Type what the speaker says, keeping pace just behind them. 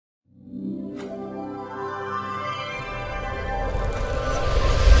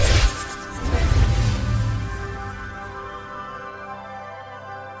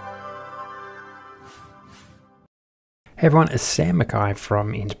Hey everyone, it's Sam Mackay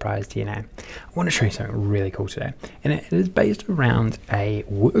from Enterprise DNA. I want to show you something really cool today, and it is based around a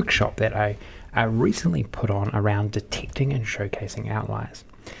workshop that I recently put on around detecting and showcasing outliers.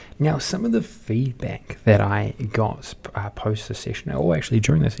 Now, some of the feedback that I got post the session, or actually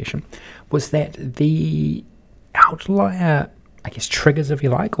during the session, was that the outlier, I guess, triggers, if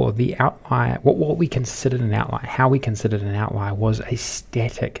you like, or the outlier, what we considered an outlier, how we considered an outlier was a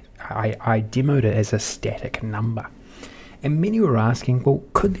static. I demoed it as a static number. And many were asking, well,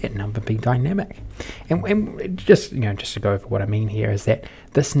 could that number be dynamic? And just to go over what I mean here is that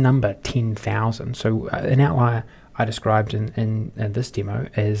this number 10,000. So an outlier I described in this demo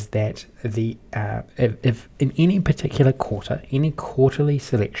is that if in any particular quarter, any quarterly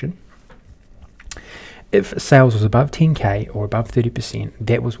selection, if sales was above 10k or above 30%,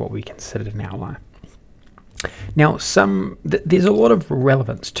 that was what we considered an outlier. Now, there's a lot of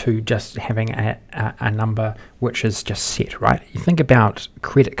relevance to just having a number which is just set, right? You think about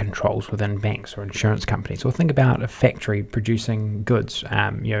credit controls within banks or insurance companies, or think about a factory producing goods,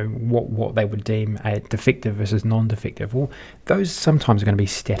 what they would deem a defective versus non-defective. Well, those sometimes are going to be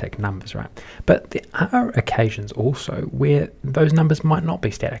static numbers, right? But there are occasions also where those numbers might not be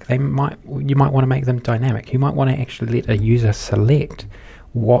static. You might want to make them dynamic. You might want to actually let a user select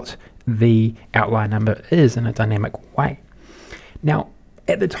what the outlier number is in a dynamic way. Now,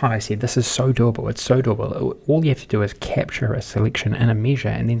 at the time I said this is so doable, it's so doable. All you have to do is capture a selection in a measure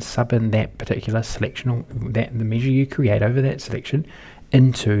and then sub in that particular selection, or the measure you create over that selection,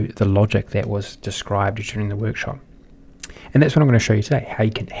 into the logic that was described during the workshop. And that's what I'm going to show you today,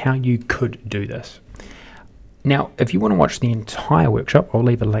 how you could do this. Now, if you want to watch the entire workshop, I'll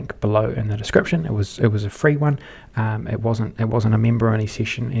leave a link below in the description. It was a free one. It wasn't a member only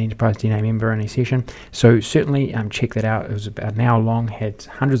session, an Enterprise DNA member only session. So certainly check that out. It was about an hour long, had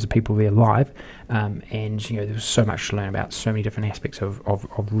hundreds of people there live, and there was so much to learn about, so many different aspects of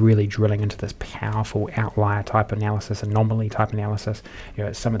really drilling into this powerful outlier type analysis, anomaly type analysis.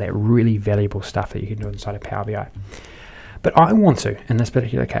 Some of that really valuable stuff that you can do inside of Power BI. But I want to, in this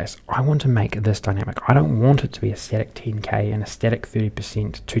particular case, I want to make this dynamic. I don't want it to be a static 10k and a static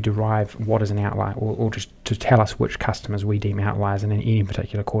 30% to derive what is an outlier, or just to tell us which customers we deem outliers in any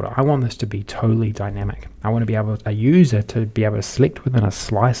particular quarter. I want this to be totally dynamic. I want to be able, a user to be able to select within a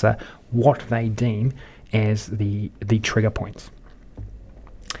slicer what they deem as the trigger points.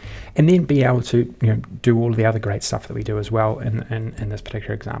 And then be able to do all of the other great stuff that we do as well in this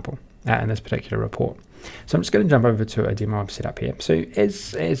particular example, in this particular report. So I'm just going to jump over to a demo I've set up here. So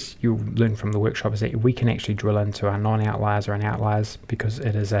as you'll learn from the workshop, is that we can actually drill into our non-outliers or an outliers because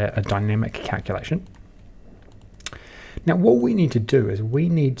it is a dynamic calculation. Now what we need to do is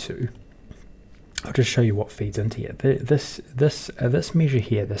I'll just show you what feeds into here. This measure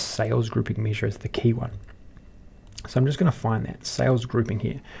here, the sales grouping measure, is the key one. So I'm just going to find that sales grouping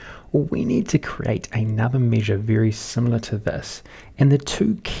here. Well, we need to create another measure very similar to this. And the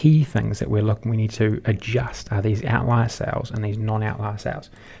two key things that we need to adjust are these outlier sales and these non-outlier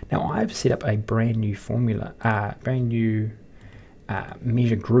sales. Now, I've set up a brand new formula,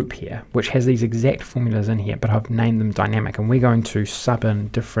 measure group here, which has these exact formulas in here, but I've named them dynamic. And we're going to sub in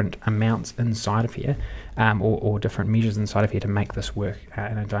different amounts inside of here, or different measures inside of here to make this work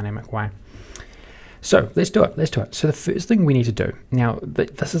in a dynamic way. So let's do it. So the first thing we need to do, now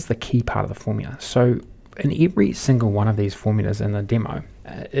this is the key part of the formula. So in every single one of these formulas in the demo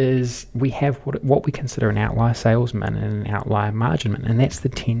is we have what we consider an outlier sales min and an outlier margin min, and that's the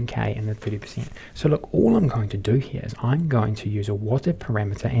 10k and the 30%. So look, all I'm going to do here is I'm going to use a whatever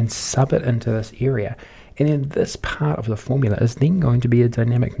parameter and sub it into this area. And then this part of the formula is then going to be a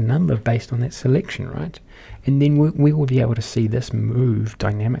dynamic number based on that selection, right? And then we will be able to see this move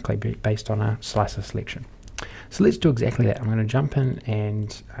dynamically based on a slicer selection. So let's do exactly that. I'm going to jump in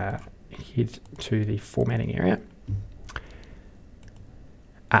and head to the formatting area.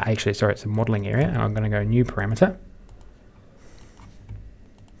 Actually, sorry, it's the modeling area, and I'm going to go new parameter.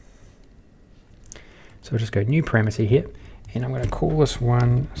 So I'll just go new parameter here. And I'm going to call this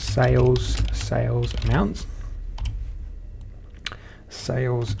one sales amounts,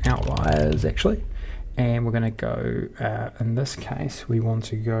 sales outliers actually, and we're going to go, in this case, we want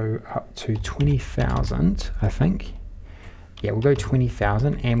to go up to 20,000, I think. Yeah, we'll go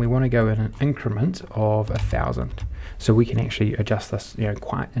 20,000, and we want to go in an increment of 1,000, so we can actually adjust this, in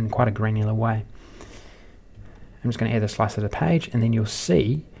quite a granular way. I'm just going to add the slicer to the page, and then you'll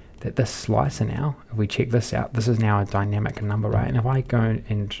see that this slicer now, if we check this out, this is now a dynamic number, right? And if I go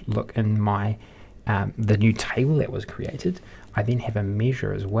and look in my the new table that was created, I then have a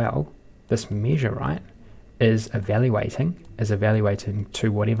measure as well. This measure, right, is evaluating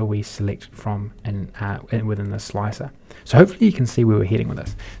to whatever we select from within the slicer. So hopefully you can see where we're heading with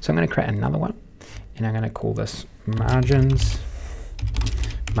this. So I'm going to create another one, and I'm going to call this margin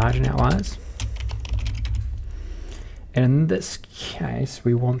outliers. And in this case,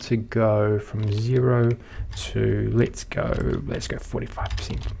 we want to go from 0 to let's go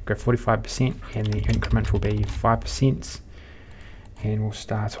 45%. Go 45%, and the increment will be 5%. And we'll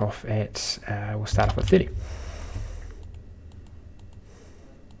start off at 30.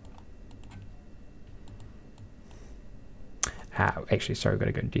 Actually, sorry, we've got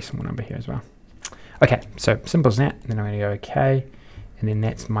to go decimal number here as well. Okay, so simple as that. Then I'm going to go OK, and then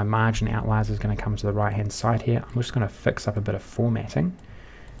that's my margin outliers is going to come to the right hand side here. I'm just going to fix up a bit of formatting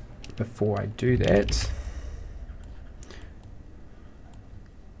before I do that.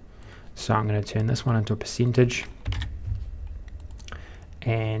 So I'm going to turn this one into a percentage,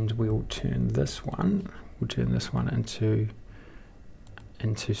 and we'll turn this one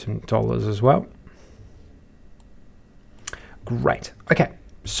into some dollars as well. Great. Okay,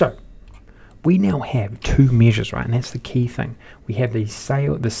 so we now have two measures, right? And that's the key thing. We have the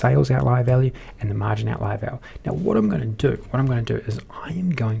sales outlier value and the margin outlier value. Now, what I'm going to do is I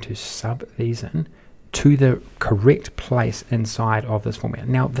am going to sub these in to the correct place inside of this formula.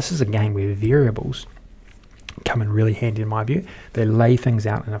 Now, this is a game where variables come in really handy in my view. They lay things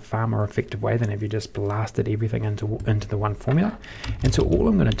out in a far more effective way than if you just blasted everything into the one formula. And so all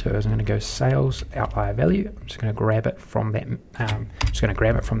I'm going to do is I'm going to go sales outlier value. I'm just going to grab it from that.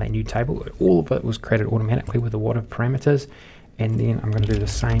 New table. All of it was created automatically with a wad of parameters. And then I'm going to do the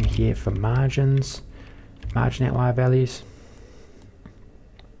same here for margin outlier values,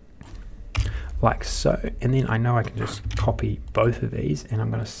 like so. And then I know I can just copy both of these, and I'm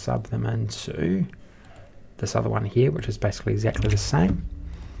going to sub them into this other one here, which is basically exactly the same,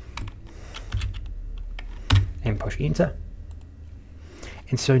 and push enter.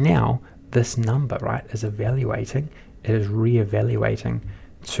 And so now this number, right, is evaluating, it is re-evaluating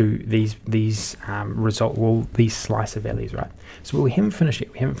to these slicer values, right? So we haven't finished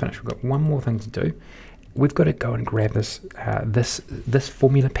yet. We've got one more thing to do. We've got to go and grab this this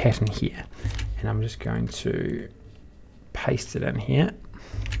formula pattern here, and I'm just going to paste it in here.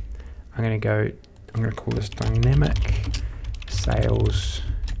 I'm going to call this dynamic sales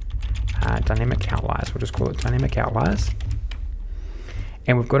dynamic outliers. We'll just call it dynamic outliers.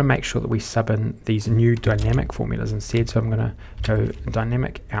 And we've got to make sure that we sub in these new dynamic formulas instead. So I'm going to go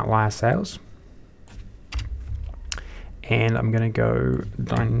dynamic outlier sales. And I'm going to go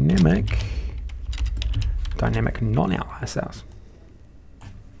dynamic non-outlier sales.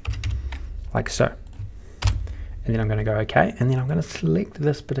 Like so. And then I'm going to go OK. And then I'm going to select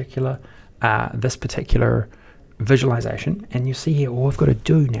this particular visualization, and you see here all I've got to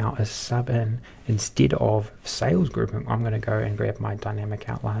do now is sub in, instead of sales grouping, I'm going to go and grab my dynamic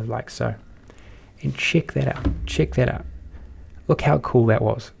outlier like so, and check that out. Look how cool that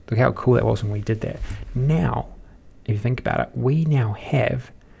was. Look how cool that was when we did that. Now if you think about it, we now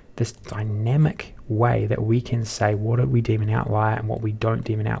have this dynamic way that we can say what do we deem an outlier and what we don't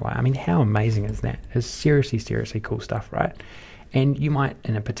deem an outlier. I mean, how amazing is that? It's seriously cool stuff, right? And you might,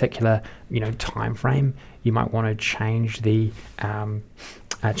 in a particular time frame, you might want to change the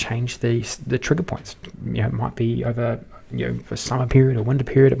trigger points. It might be over for summer period or winter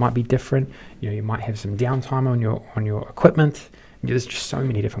period. It might be different. You might have some downtime on your equipment. There's just so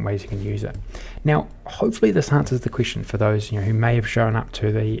many different ways you can use it. Now, hopefully this answers the question for those who may have shown up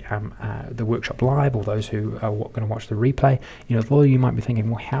to the workshop live, or those who are going to watch the replay. Although you might be thinking,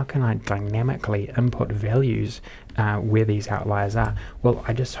 well, how can I dynamically input values where these outliers are? Well,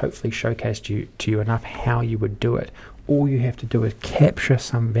 I just hopefully showcased to you enough how you would do it. All you have to do is capture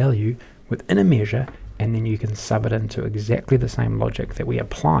some value within a measure, and then you can sub it into exactly the same logic that we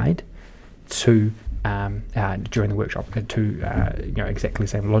applied to during the workshop, to exactly the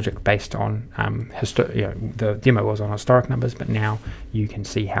same logic based on the demo was on historic numbers, but now you can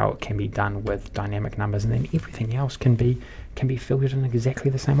see how it can be done with dynamic numbers, and then everything else can be filtered in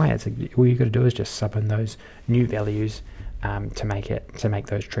exactly the same way. All you got to do is just sub in those new values to make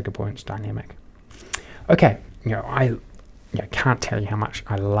those trigger points dynamic. Okay, I can't tell you how much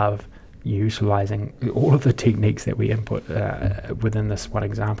I love utilizing all of the techniques that we input within this one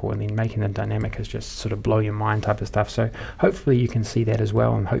example, and then making them dynamic is just sort of blow your mind type of stuff. So hopefully you can see that as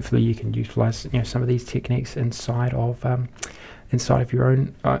well, and hopefully you can utilize some of these techniques inside of your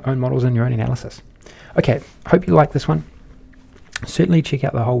own models and your own analysis. Okay, hope you like this one. Certainly check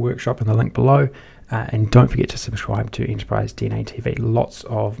out the whole workshop in the link below, and don't forget to subscribe to Enterprise DNA TV.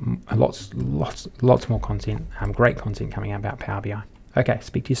 Lots more content, great content coming out about Power BI. Okay,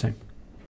 speak to you soon.